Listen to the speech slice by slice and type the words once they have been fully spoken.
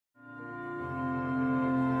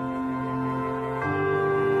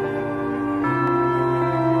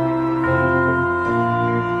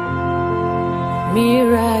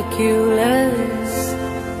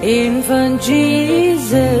Infant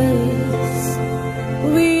Jesus,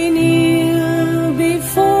 we kneel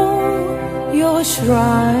before your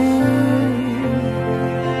shrine.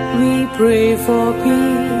 We pray for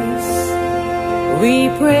peace, we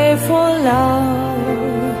pray for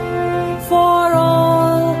love, for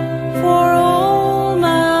all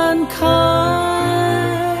mankind.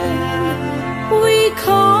 We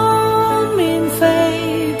come in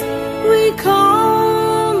faith, we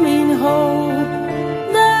come in hope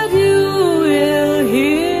that you will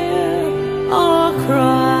hear our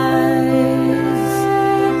cries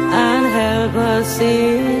and help us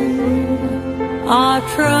in our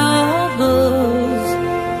troubles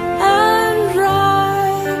and dry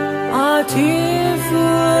our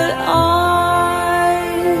tearful eyes.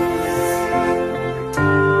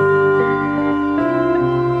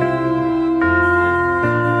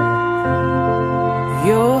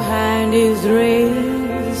 Your hand is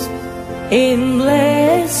raised in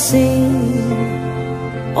blessing,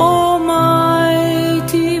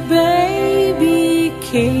 Almighty baby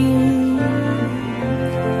King.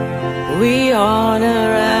 We honor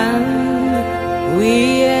and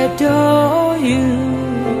we adore you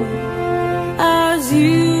as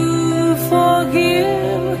you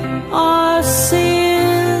forgive our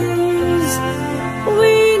sins.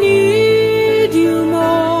 We need you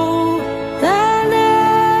more than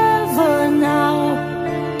ever now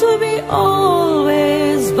to be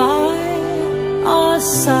always by our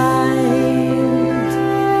side.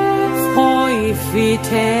 For if we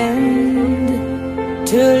tend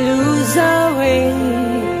to lose our way,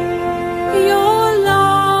 your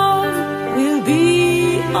love will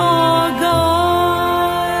be our guide.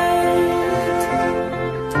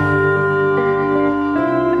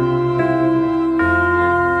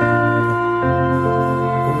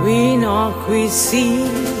 We knock, we see,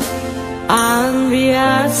 and we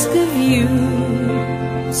ask of you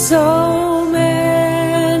so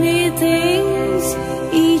many things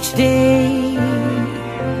each day.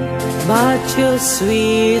 But your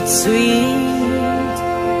sweet, sweet,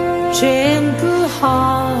 gentle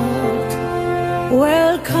heart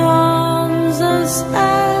welcomes us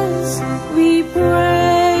as we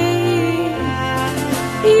pray.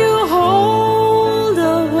 You hold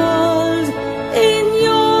the world in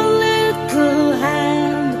your little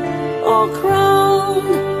hand, oh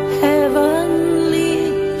crowned heavenly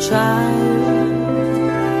child,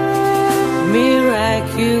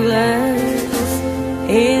 miraculous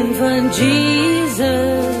Infant Jesus.